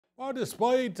Well,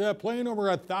 despite playing over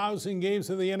 1,000 games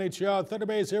in the NHL, Thunder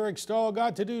Bay's Eric Staal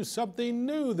got to do something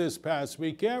new this past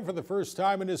weekend. For the first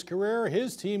time in his career,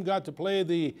 his team got to play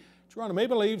the Toronto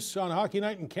Maple Leafs on Hockey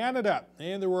Night in Canada.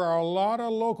 And there were a lot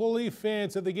of local Leaf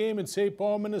fans at the game in St.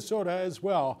 Paul, Minnesota as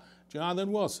well.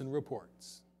 Jonathan Wilson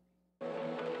reports.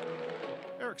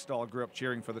 Eric Staal grew up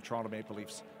cheering for the Toronto Maple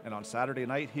Leafs, and on Saturday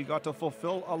night he got to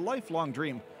fulfill a lifelong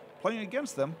dream, playing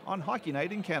against them on Hockey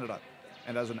Night in Canada.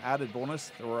 And as an added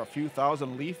bonus, there were a few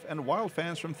thousand Leaf and Wild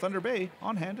fans from Thunder Bay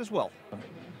on hand as well.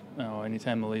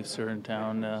 Anytime the Leafs are in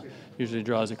town, usually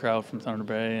draws a crowd from Thunder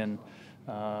Bay, and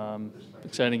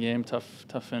exciting game, tough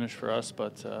finish for us.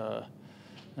 But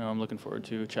I'm looking forward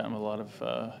to chatting with a lot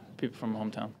of people from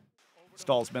hometown.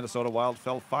 Staal's Minnesota Wild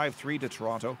fell 5-3 to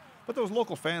Toronto, but those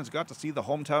local fans got to see the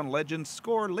hometown legend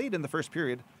score late in the first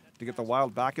period to get the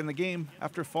Wild back in the game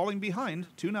after falling behind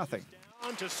 2-0.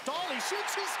 On to Staal, he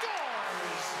shoots, he scores!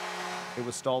 It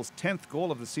was Staal's 10th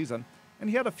goal of the season, and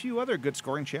he had a few other good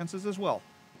scoring chances as well.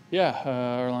 Yeah,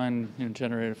 our line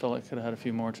generated. Felt like could have had a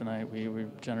few more tonight. We're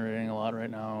generating a lot right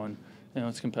now, and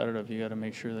it's competitive. You got to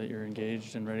make sure that you're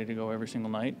engaged and ready to go every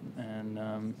single night,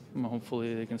 and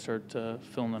hopefully they can start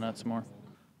filling the net some more.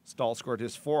 Staal scored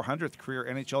his 400th career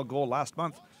NHL goal last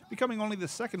month, becoming only the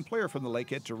second player from the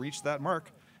Lakehead to reach that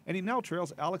mark, and he now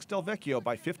trails Alex Delvecchio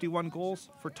by 51 goals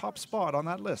for top spot on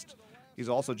that list. He's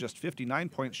also just 59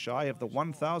 points shy of the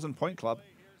 1,000-point club.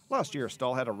 Last year,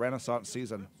 Staal had a renaissance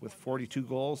season with 42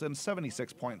 goals and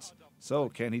 76 points. So,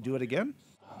 can he do it again?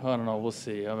 I don't know. We'll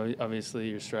see. Obviously,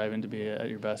 you're striving to be at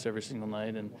your best every single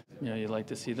night, and you'd like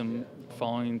to see them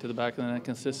falling to the back of the net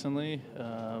consistently.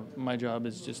 My job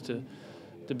is just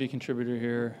to be a contributor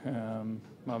here.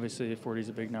 Obviously, 40 is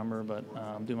a big number,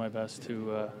 but do my best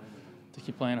to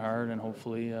keep playing hard and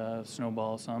hopefully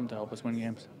snowball some to help us win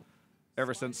games.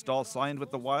 Ever since Staal signed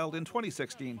with the Wild in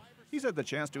 2016, he's had the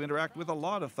chance to interact with a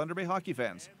lot of Thunder Bay hockey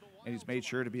fans, and he's made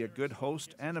sure to be a good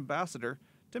host and ambassador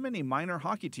to many minor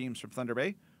hockey teams from Thunder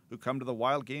Bay who come to the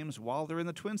Wild games while they're in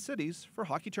the Twin Cities for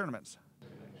hockey tournaments.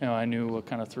 I knew what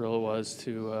kind of thrill it was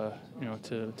to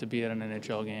be at an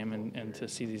NHL game and to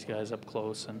see these guys up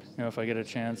close. And if I get a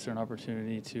chance or an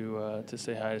opportunity to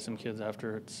say hi to some kids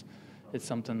after, it's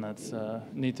something that's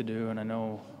neat to do, and I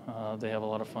know they have a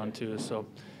lot of fun too. So.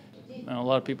 A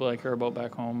lot of people I care about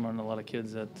back home, and a lot of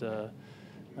kids that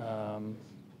I'm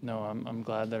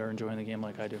glad that are enjoying the game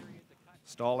like I do.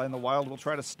 Staal and the Wild will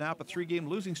try to snap a 3-game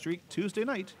losing streak Tuesday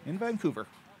night in Vancouver.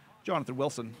 Jonathan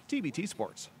Wilson, TBT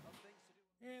Sports.